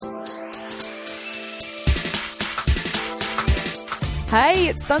Hey,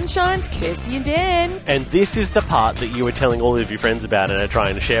 it's Sunshine's Kirsty and Dan. And this is the part that you were telling all of your friends about and are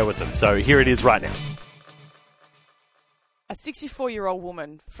trying to share with them. So here it is right now. A 64-year-old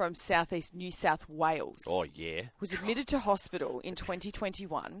woman from southeast New South Wales was admitted to hospital in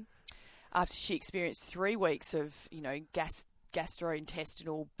 2021 after she experienced 3 weeks of,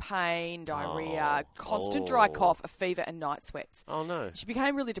 gastrointestinal pain, diarrhea, constant dry cough, a fever and night sweats. Oh, no. She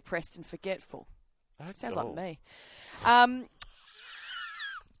became really depressed and forgetful. Sounds like me.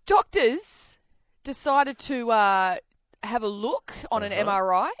 Doctors decided to have a look on an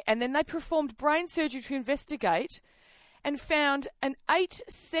MRI, and then they performed brain surgery to investigate and found an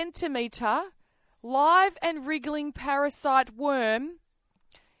 8-centimetre live and wriggling parasite worm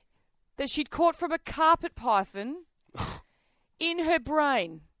that she'd caught from a carpet python in her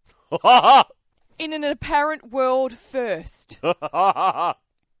brain in an apparent world first. That's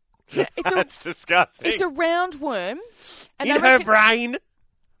disgusting. It's a round worm. And in her brain?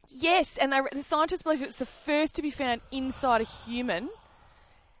 Yes, and the scientists believe it's the first to be found inside a human.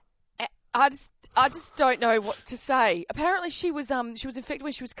 I just don't know what to say. Apparently, she was infected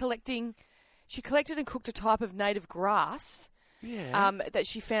when she was collecting. She collected and cooked a type of native grass. Yeah. That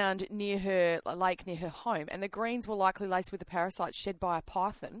she found near her lake near her home, and the greens were likely laced with a parasite shed by a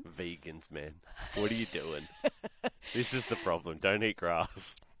python. Vegans, man, what are you doing? This is the problem. Don't eat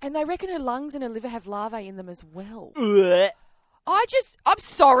grass. And they reckon her lungs and her liver have larvae in them as well. I'm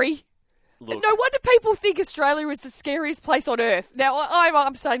sorry. Look, no wonder people think Australia is the scariest place on earth. Now,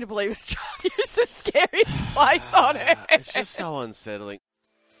 I'm starting to believe Australia is the scariest place on earth. It's just so unsettling.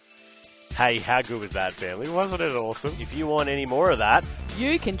 Hey, how good was that, family? Wasn't it awesome? If you want any more of that,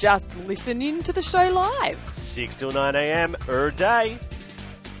 you can just listen in to the show live. 6 till 9 a.m. day.